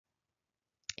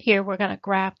Here we're going to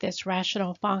graph this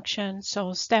rational function.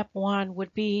 So step one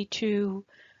would be to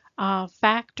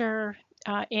factor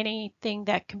anything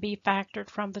that can be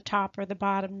factored from the top or the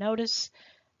bottom. Notice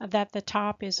that the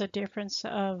top is a difference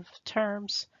of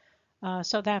terms.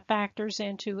 So that factors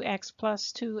into x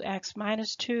plus 2, x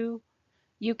minus 2.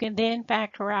 You can then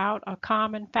factor out a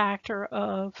common factor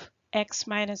of x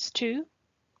minus 2.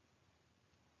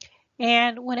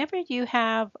 And whenever you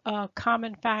have a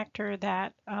common factor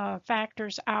that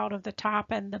factors out of the top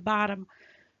and the bottom,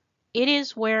 it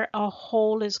is where a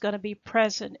hole is going to be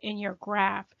present in your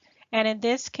graph. And in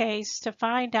this case, to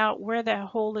find out where that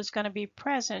hole is going to be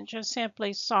present, just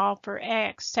simply solve for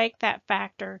x. Take that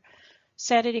factor,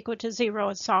 set it equal to 0,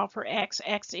 and solve for x.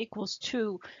 X equals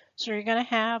 2. So you're going to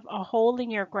have a hole in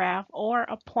your graph or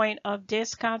a point of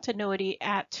discontinuity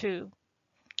at 2.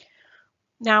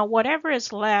 Now, whatever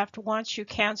is left once you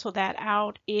cancel that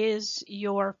out is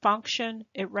your function.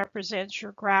 It represents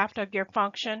your graph of your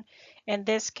function. In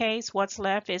this case, what's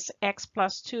left is x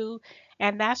plus 2,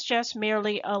 and that's just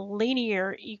merely a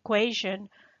linear equation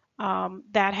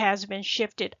that has been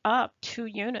shifted up 2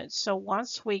 units. So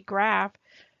once we graph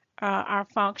our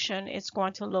function, it's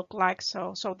going to look like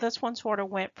so. So this one sort of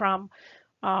went from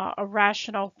a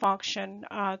rational function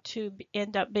to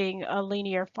end up being a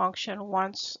linear function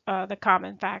once the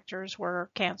common factors were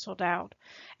canceled out.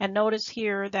 And notice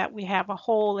here that we have a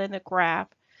hole in the graph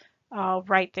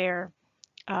right there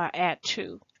at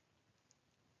 2.